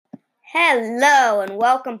Hello, and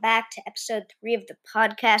welcome back to episode 3 of the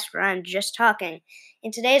podcast where I'm just talking.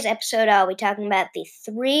 In today's episode, I'll be talking about the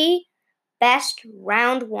 3 best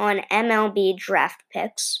round 1 MLB draft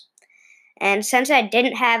picks. And since I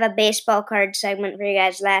didn't have a baseball card segment for you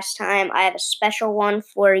guys last time, I have a special one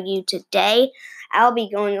for you today. I'll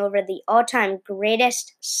be going over the all-time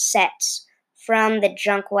greatest sets from the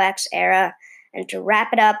junk wax era. And to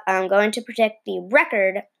wrap it up, I'm going to predict the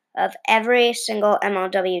record of every single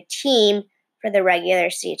MLW team for the regular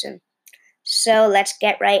season. So let's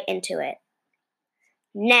get right into it.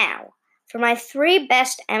 Now, for my 3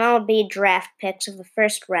 best MLB draft picks of the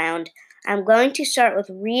first round, I'm going to start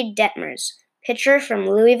with Reed Detmers, pitcher from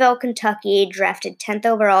Louisville, Kentucky, drafted 10th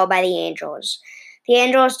overall by the Angels. The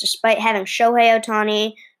Angels, despite having Shohei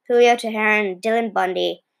Ohtani, Julio Teheran, and Dylan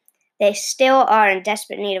Bundy, they still are in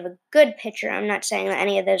desperate need of a good pitcher. I'm not saying that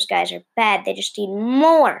any of those guys are bad. They just need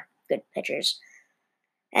more good pitchers.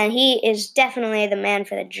 And he is definitely the man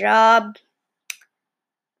for the job.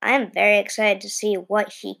 I am very excited to see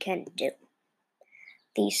what he can do.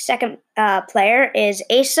 The second player is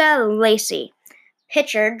Asa Lacy,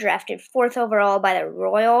 pitcher drafted 4th overall by the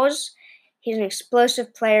Royals. He's an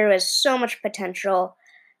explosive player who has so much potential.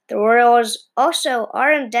 The Royals also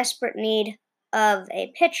are in desperate need of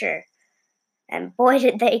a pitcher. And boy,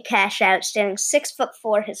 did they cash out. Standing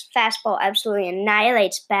 6'4", his fastball absolutely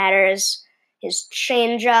annihilates batters. His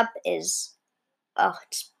changeup is,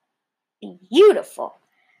 it's beautiful.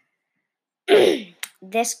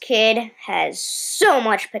 This kid has so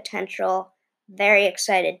much potential. Very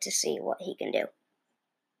excited to see what he can do.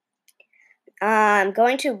 I'm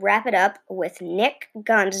going to wrap it up with Nick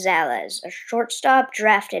Gonzalez, a shortstop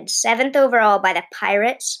drafted 7th overall by the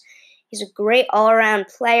Pirates. He's a great all-around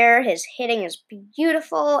player. His hitting is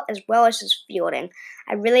beautiful, as well as his fielding.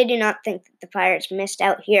 I really do not think that the Pirates missed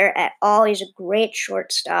out here at all. He's a great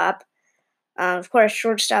shortstop. Of course,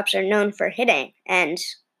 shortstops are known for hitting, and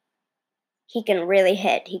he can really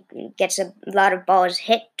hit. He gets a lot of balls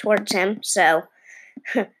hit towards him, so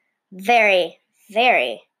very,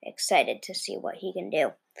 very excited to see what he can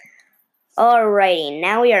do. Alrighty,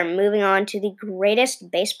 now we are moving on to the greatest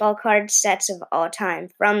baseball card sets of all time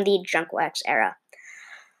from the junk wax era.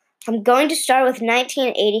 I'm going to start with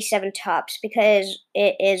 1987 Topps because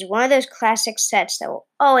it is one of those classic sets that will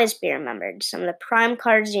always be remembered. Some of the prime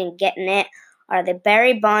cards you can get in it are the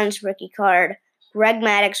Barry Bonds rookie card, Greg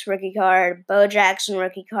Maddux rookie card, Bo Jackson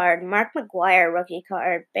rookie card, Mark McGwire rookie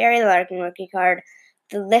card, Barry Larkin rookie card.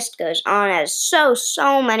 The list goes on as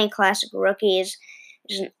so many classic rookies.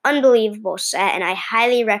 It's an unbelievable set, and I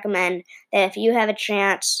highly recommend that if you have a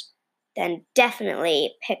chance, then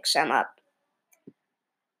definitely pick some up.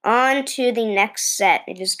 On to the next set.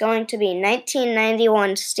 It is going to be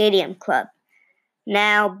 1991 Stadium Club.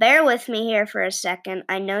 Now, bear with me here for a second.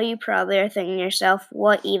 I know you probably are thinking to yourself,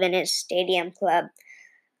 what even is Stadium Club?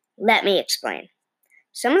 Let me explain.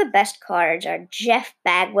 Some of the best cards are Jeff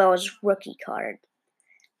Bagwell's rookie card,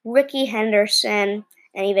 Ricky Henderson,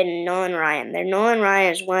 and even Nolan Ryan. Their Nolan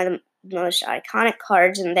Ryan is one of the most iconic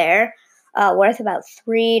cards in there, worth about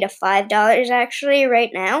 $3 to $5 actually right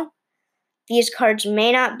now. These cards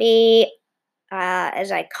may not be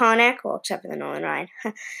as iconic, well, except for the Nolan Ryan,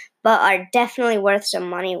 but are definitely worth some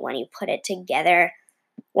money when you put it together.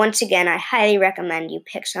 Once again, I highly recommend you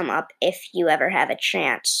pick some up if you ever have a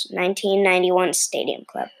chance. 1991 Stadium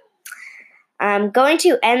Club. I'm going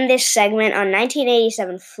to end this segment on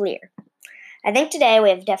 1987 Fleer. I think today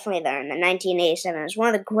we have definitely learned that 1987 is one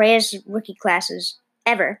of the greatest rookie classes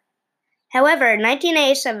ever. However,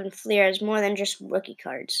 1987 Fleer is more than just rookie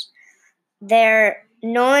cards. They're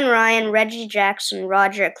Nolan Ryan, Reggie Jackson,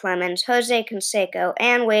 Roger Clemens, Jose Canseco,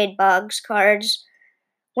 and Wade Boggs cards.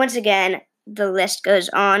 Once again, the list goes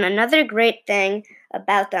on. Another great thing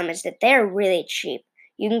about them is that they're really cheap.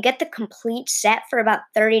 You can get the complete set for about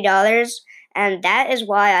 $30, and that is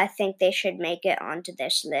why I think they should make it onto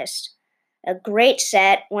this list. A great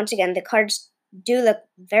set. Once again, the cards do look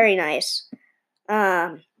very nice.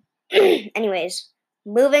 Anyways,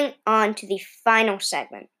 moving on to the final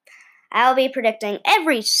segment. I'll be predicting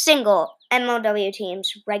every single MLW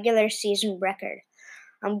team's regular season record.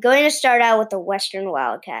 I'm going to start out with the Western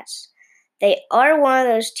Wildcats. They are one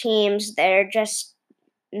of those teams that are just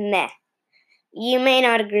meh. You may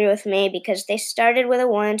not agree with me because they started with a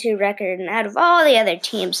 1-2 record, and out of all the other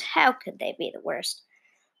teams, how could they be the worst?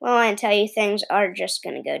 Well, I can tell you things are just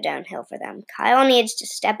going to go downhill for them. Kyle needs to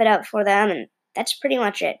step it up for them, and that's pretty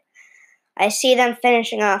much it. I see them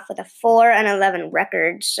finishing off with a 4-11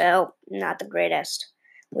 record, so not the greatest.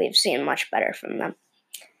 We've seen much better from them.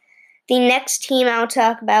 The next team I'll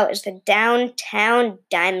talk about is the Downtown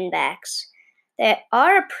Diamondbacks. They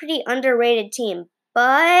are a pretty underrated team,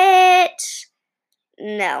 but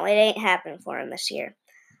no, it ain't happening for them this year.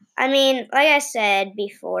 I mean, like I said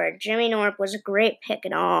before, Jimmy Norp was a great pick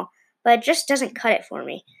and all, but it just doesn't cut it for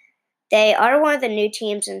me. They are one of the new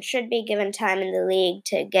teams and should be given time in the league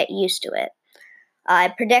to get used to it. I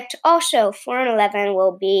predict also 4-11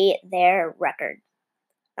 will be their record.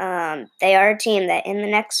 They are a team that in the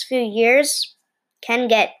next few years can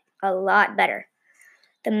get a lot better.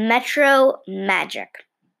 The Metro Magic.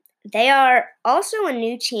 They are also a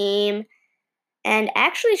new team and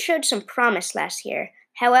actually showed some promise last year.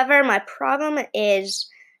 However, my problem is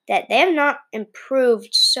that they have not improved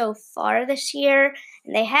so far this year,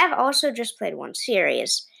 and they have also just played one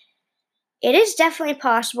series. It is definitely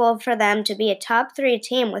possible for them to be a top 3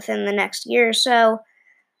 team within the next year or so,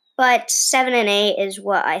 but 7-8 is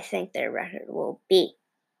what I think their record will be.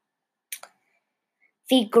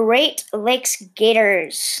 The Great Lakes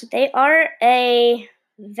Gators. They are a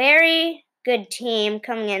very good team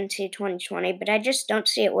coming into 2020, but I just don't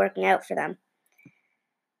see it working out for them.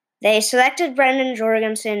 They selected Brendan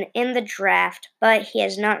Jorgensen in the draft, but he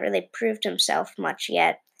has not really proved himself much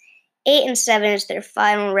yet. 8-7 is their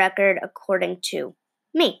final record, according to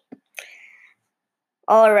me.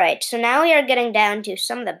 All right, so now we are getting down to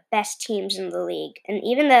some of the best teams in the league. And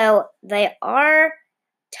even though they are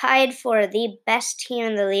tied for the best team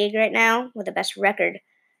in the league right now with the best record,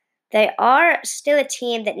 they are still a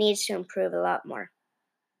team that needs to improve a lot more.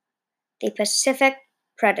 The Pacific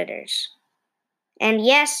Predators. And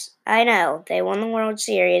yes, I know, they won the World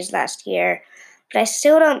Series last year, but I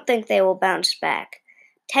still don't think they will bounce back.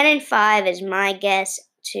 10-5 is my guess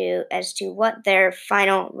as to what their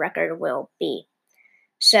final record will be.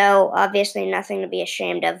 So, obviously nothing to be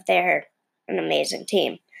ashamed of. They're an amazing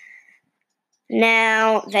team.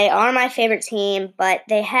 Now, they are my favorite team, but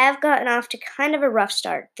they have gotten off to kind of a rough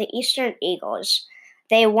start. The Eastern Eagles.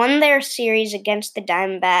 They won their series against the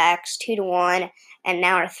Diamondbacks 2-1, and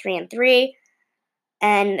now are 3-3.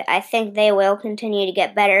 And I think they will continue to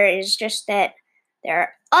get better. It is just that there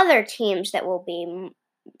are other teams that will be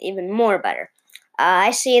even more better.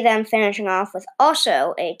 I see them finishing off with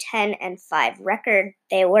also a 10-5 record.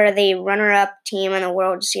 They were the runner-up team in the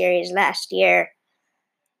World Series last year.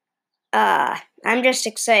 I'm just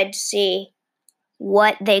excited to see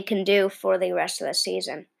what they can do for the rest of the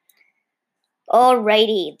season.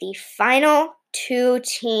 Alrighty, the final 2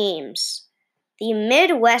 teams. The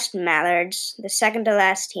Midwest Mallards, the second to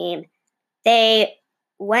last team, they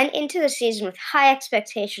went into the season with high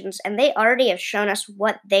expectations, and they already have shown us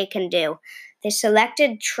what they can do. They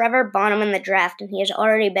selected Trevor Bonham in the draft, and he has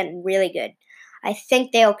already been really good. I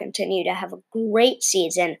think they'll continue to have a great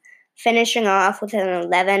season, finishing off with an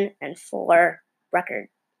 11-4 record.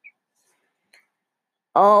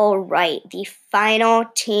 All right, the final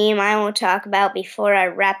team I will talk about before I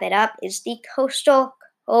wrap it up is the Coastal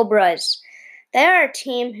Cobras. They are a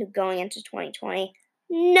team who, going into 2020,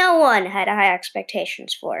 no one had high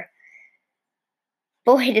expectations for.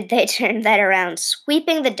 Boy, did they turn that around,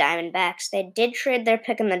 sweeping the Diamondbacks. They did trade their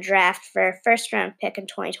pick in the draft for a first-round pick in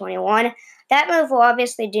 2021. That move will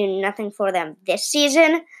obviously do nothing for them this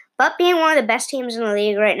season, but being one of the best teams in the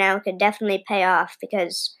league right now could definitely pay off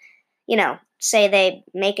because, say they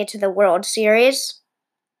make it to the World Series,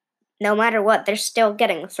 no matter what, they're still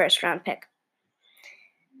getting the first-round pick.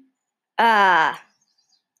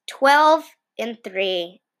 12-3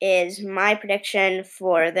 is my prediction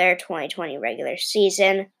for their 2020 regular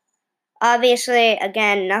season. Obviously,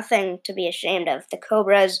 again, nothing to be ashamed of. The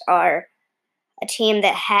Cobras are a team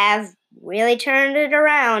that have really turned it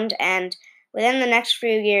around, and within the next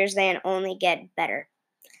few years, they can only get better.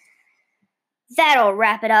 That'll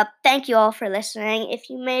wrap it up. Thank you all for listening. If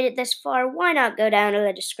you made it this far, why not go down to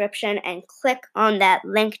the description and click on that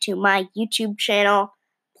link to my YouTube channel.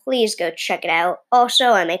 Please go check it out.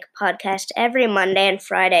 Also, I make a podcast every Monday and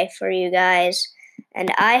Friday for you guys,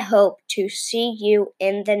 and I hope to see you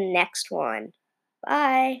in the next one.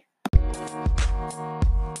 Bye.